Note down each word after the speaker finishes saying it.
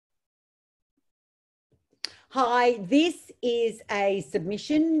Hi, this is a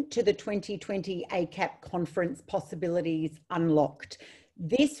submission to the 2020 ACAP conference, Possibilities Unlocked.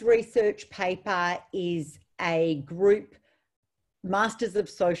 This research paper is a group Masters of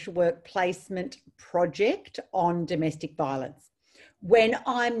Social Work placement project on domestic violence. When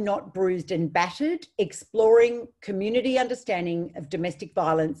I'm Not Bruised and Battered, exploring community understanding of domestic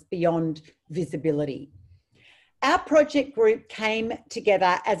violence beyond visibility. Our project group came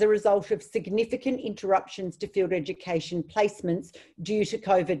together as a result of significant interruptions to field education placements due to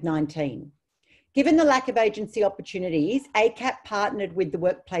COVID-19. Given the lack of agency opportunities, ACAP partnered with the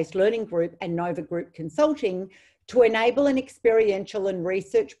Workplace Learning Group and Nova Group Consulting to enable an experiential and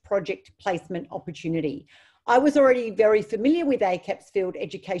research project placement opportunity. I was already very familiar with ACAP's field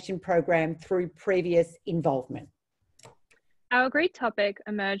education program through previous involvement. Our agreed topic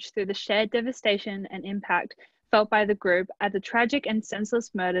emerged through the shared devastation and impact felt by the group at the tragic and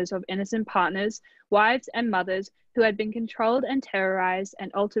senseless murders of innocent partners, wives and mothers who had been controlled and terrorized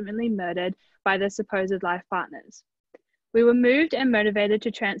and ultimately murdered by their supposed life partners. We were moved and motivated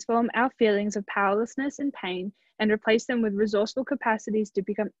to transform our feelings of powerlessness and pain and replace them with resourceful capacities to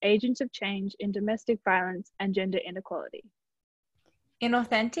become agents of change in domestic violence and gender inequality. In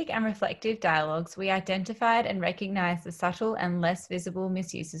authentic and reflective dialogues, we identified and recognized the subtle and less visible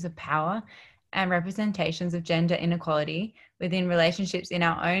misuses of power and representations of gender inequality within relationships in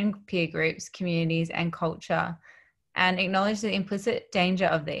our own peer groups, communities, and culture, and acknowledged the implicit danger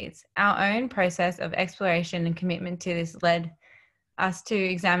of these. Our own process of exploration and commitment to this led us to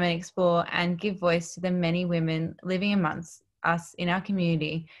examine, explore, and give voice to the many women living amongst us in our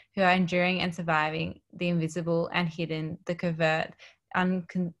community who are enduring and surviving the invisible and hidden, the covert,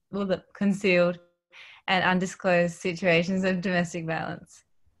 concealed, and undisclosed situations of domestic violence.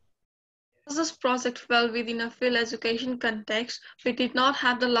 As this project fell within a field education context, we did not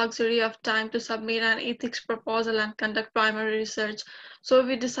have the luxury of time to submit an ethics proposal and conduct primary research, so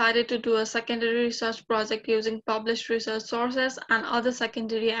we decided to do a secondary research project using published research sources and other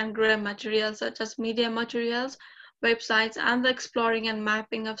secondary and grey materials such as media materials, websites, and the exploring and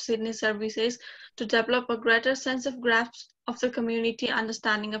mapping of Sydney services to develop a greater sense of grasp of the community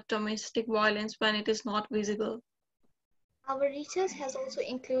understanding of domestic violence when it is not visible. Our research has also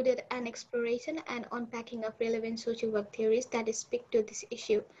included an exploration and unpacking of relevant social work theories that speak to this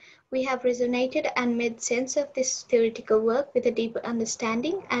issue. We have resonated and made sense of this theoretical work with a deeper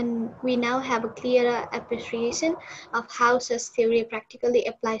understanding, and we now have a clearer appreciation of how such theory practically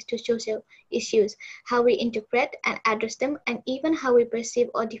applies to social issues, how we interpret and address them, and even how we perceive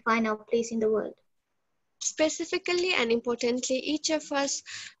or define our place in the world. Specifically and importantly, each of us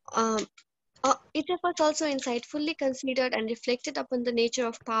also insightfully considered and reflected upon the nature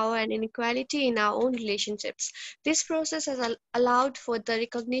of power and inequality in our own relationships. This process has allowed for the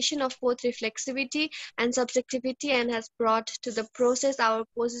recognition of both reflexivity and subjectivity and has brought to the process our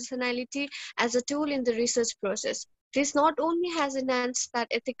positionality as a tool in the research process. This not only has enhanced that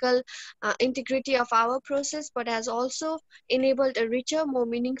ethical integrity of our process, but has also enabled a richer, more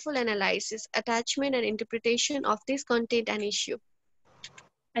meaningful analysis, attachment, and interpretation of this content and issue.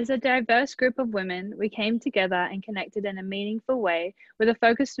 As a diverse group of women, we came together and connected in a meaningful way with a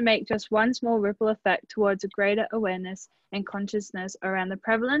focus to make just one small ripple effect towards a greater awareness and consciousness around the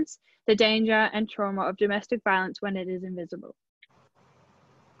prevalence, the danger, and trauma of domestic violence when it is invisible.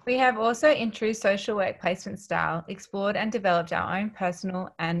 We have also, in true social work placement style, explored and developed our own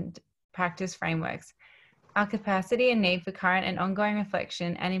personal and practice frameworks, our capacity and need for current and ongoing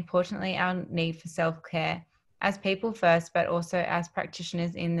reflection, and importantly, our need for self-care as people first, but also as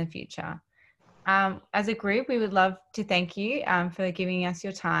practitioners in the future. As a group, we would love to thank you for giving us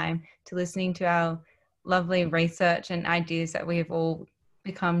your time to listening to our lovely research and ideas that we have all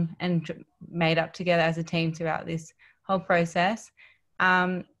become and made up together as a team throughout this whole process.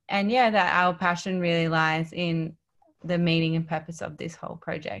 And yeah, that our passion really lies in the meaning and purpose of this whole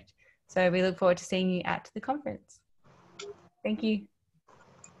project. So we look forward to seeing you at the conference. Thank you.